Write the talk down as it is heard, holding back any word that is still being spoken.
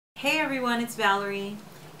Hey everyone, it's Valerie,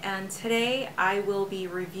 and today I will be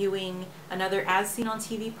reviewing another As Seen on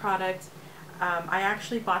TV product. I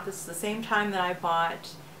actually bought this the same time that I bought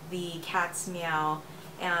the Cat's Meow,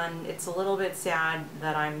 and it's a little bit sad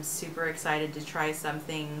that I'm super excited to try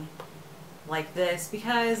something like this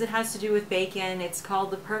because it has to do with bacon. It's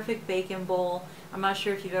called the Perfect Bacon Bowl. I'm not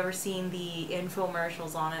sure if you've ever seen the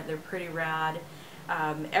infomercials on it. They're pretty rad.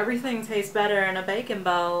 Everything tastes better in a bacon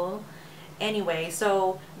bowl. Anyway,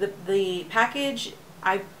 so the package,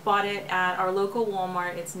 I bought it at our local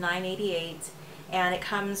Walmart. It's $9.88, and it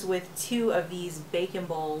comes with 2 of these bacon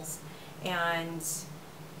bowls, and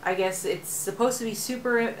I guess it's supposed to be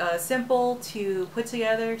super simple to put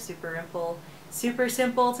together. Super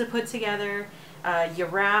simple to put together. You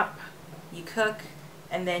wrap, you cook,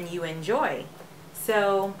 and then you enjoy.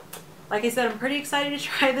 So, like I said, I'm pretty excited to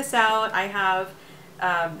try this out. I have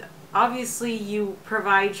obviously you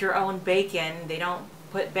provide your own bacon. They don't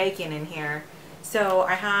put bacon in here. So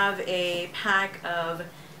I have a pack of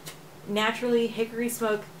naturally hickory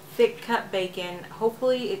smoked thick cut bacon.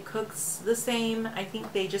 Hopefully it cooks the same. I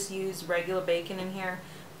think they just use regular bacon in here,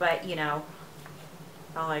 but you know,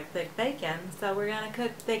 I like thick bacon, so we're gonna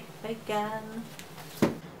cook thick bacon.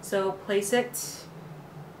 So place it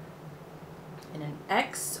in an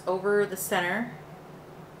X over the center,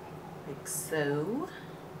 like so.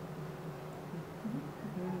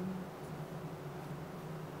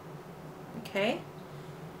 Okay,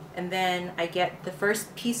 and then I get the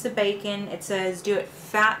first piece of bacon. It says do it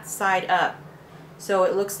fat side up, so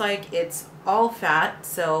it looks like it's all fat.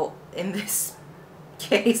 So in this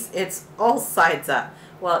case it's all sides up.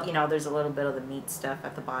 Well, you know, there's a little bit of the meat stuff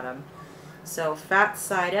at the bottom. So fat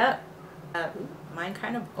side up. Mine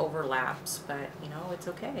kind of overlaps, but you know, it's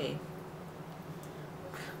okay.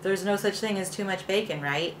 There's no such thing as too much bacon,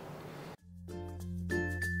 right?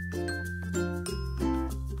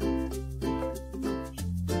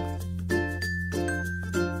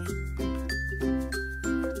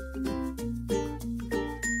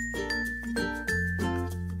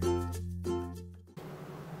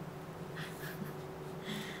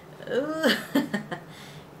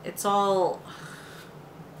 It's all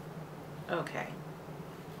okay.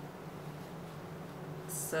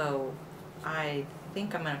 So I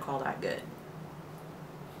think I'm gonna call that good.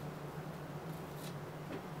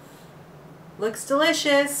 Looks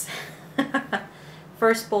delicious.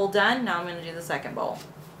 First bowl done. Now I'm gonna do the second bowl.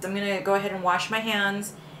 I'm gonna go ahead and wash my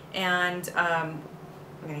hands, and I'm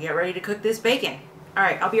gonna get ready to cook this bacon. All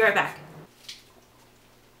right, I'll be right back.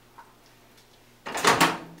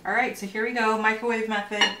 All right, so here we go, microwave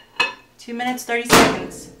method, 2 minutes, 30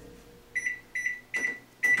 seconds.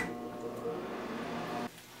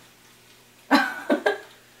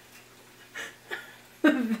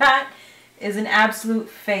 That is an absolute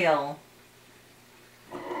fail.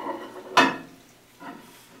 The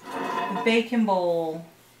bacon bowl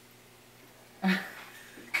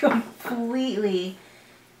completely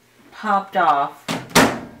popped off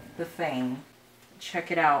the thing. Check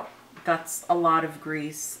it out. That's a lot of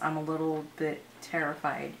grease. I'm a little bit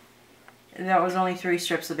terrified. That was only 3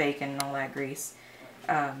 strips of bacon and all that grease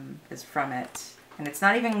is from it. And it's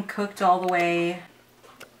not even cooked all the way.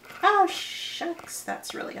 Oh, shucks.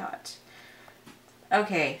 That's really hot.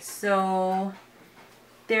 Okay, so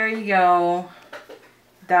there you go.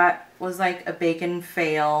 That was like a bacon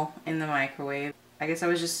fail in the microwave. I guess I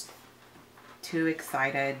was just too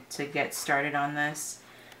excited to get started on this.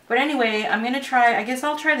 But anyway, I'm going to try, I guess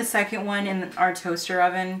I'll try the second one in our toaster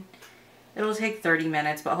oven. It'll take 30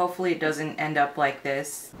 minutes, but hopefully it doesn't end up like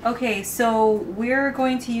this. Okay, so we're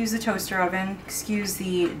going to use the toaster oven. Excuse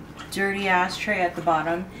the dirty ashtray at the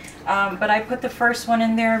bottom. But I put the first one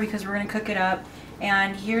in there because we're going to cook it up.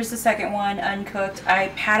 And here's the second one, uncooked. I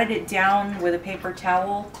patted it down with a paper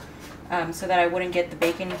towel so that I wouldn't get the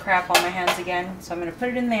bacon crap on my hands again. So I'm going to put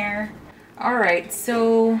it in there. Alright,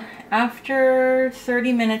 so after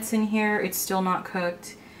 30 minutes in here, it's still not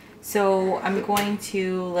cooked. So I'm going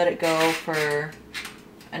to let it go for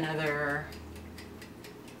another,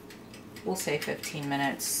 we'll say 15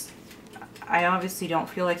 minutes. I obviously don't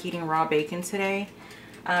feel like eating raw bacon today.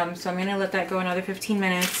 So I'm going to let that go another 15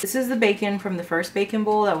 minutes. This is the bacon from the first bacon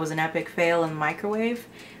bowl that was an epic fail in the microwave.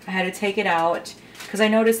 I had to take it out because I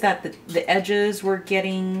noticed that the edges were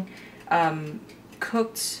getting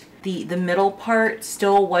cooked. The middle part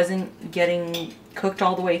still wasn't getting cooked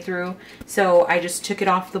all the way through, so I just took it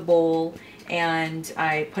off the bowl and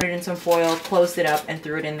I put it in some foil, closed it up, and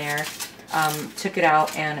threw it in there. Took it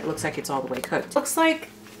out, and it looks like it's all the way cooked. Looks like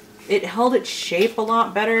it held its shape a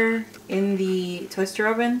lot better in the toaster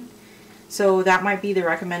oven, so that might be the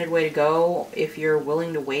recommended way to go if you're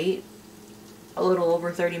willing to wait a little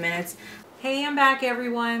over 30 minutes. Hey, I'm back,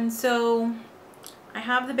 everyone. So I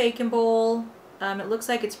have the bacon bowl. It looks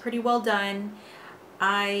like it's pretty well done.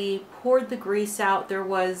 I poured the grease out. There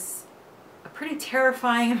was a pretty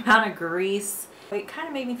terrifying amount of grease. It kind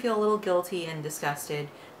of made me feel a little guilty and disgusted,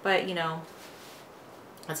 but you know,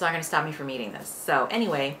 that's not going to stop me from eating this. So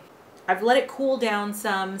anyway, I've let it cool down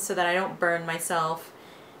some so that I don't burn myself,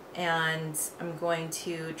 and I'm going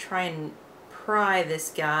to try and pry this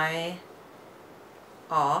guy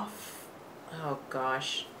off. Oh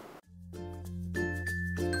gosh.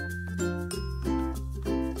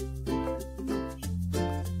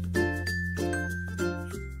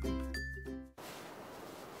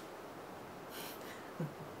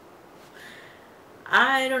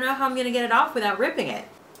 I don't know how I'm gonna get it off without ripping it.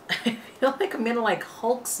 I feel like I'm gonna like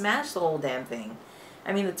Hulk smash the whole damn thing.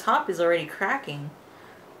 I mean, the top is already cracking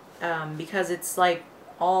because it's like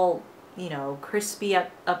all, you know, crispy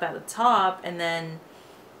up at the top, and then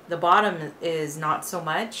the bottom is not so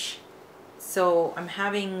much. So I'm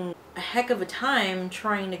having a heck of a time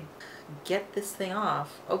trying to get this thing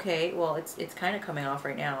off. Okay, well, it's kind of coming off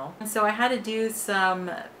right now. And so I had to do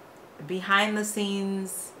some behind the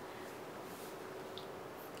scenes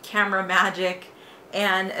camera magic,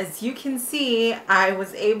 and as you can see, I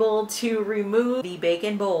was able to remove the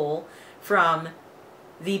bacon bowl from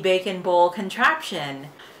the bacon bowl contraption.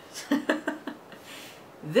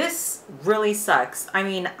 This really sucks. I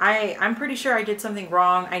mean, I'm pretty sure I did something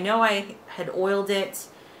wrong. I know I had oiled it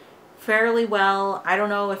fairly well. I don't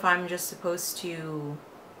know if I'm just supposed to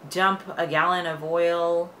dump a gallon of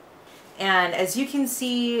oil. And as you can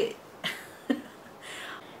see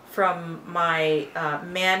from my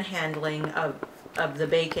manhandling of the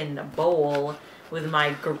bacon bowl with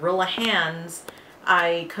my gorilla hands,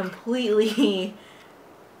 I completely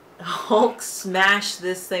Hulk smashed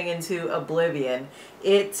this thing into oblivion.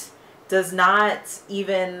 It does not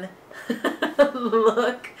even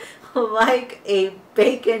look like a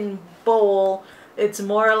bacon bowl. It's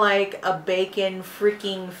more like a bacon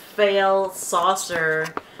freaking fail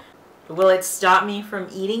saucer. Will it stop me from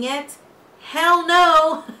eating it? Hell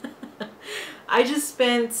no! I just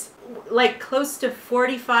spent like close to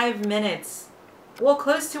 45 minutes, well,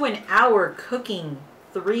 close to an hour cooking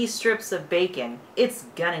 3 strips of bacon. It's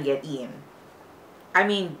gonna get eaten. I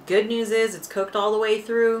mean, good news is it's cooked all the way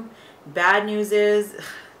through. Bad news is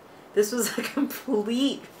this was a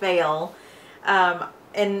complete fail.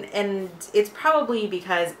 And it's probably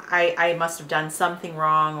because I must have done something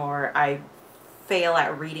wrong, or I fail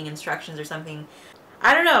at reading instructions or something.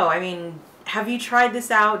 I don't know. I mean, have you tried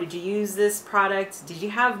this out? Did you use this product? Did you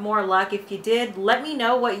have more luck? If you did, let me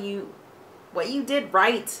know what you did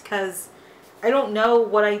right, because I don't know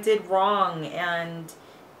what I did wrong, and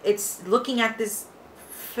it's looking at this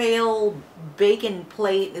fail bacon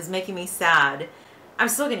plate is making me sad. I'm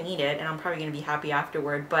still gonna eat it, and I'm probably gonna be happy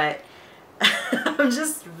afterward, but I'm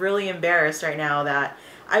just really embarrassed right now that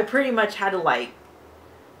I pretty much had to like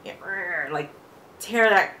tear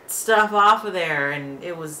that stuff off of there, and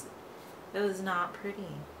it was not pretty.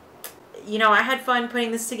 You know, I had fun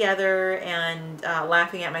putting this together and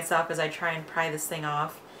laughing at myself as I try and pry this thing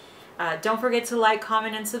off. Don't forget to like,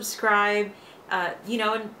 comment, and subscribe. You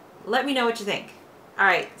know, and let me know what you think.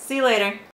 Alright, see you later.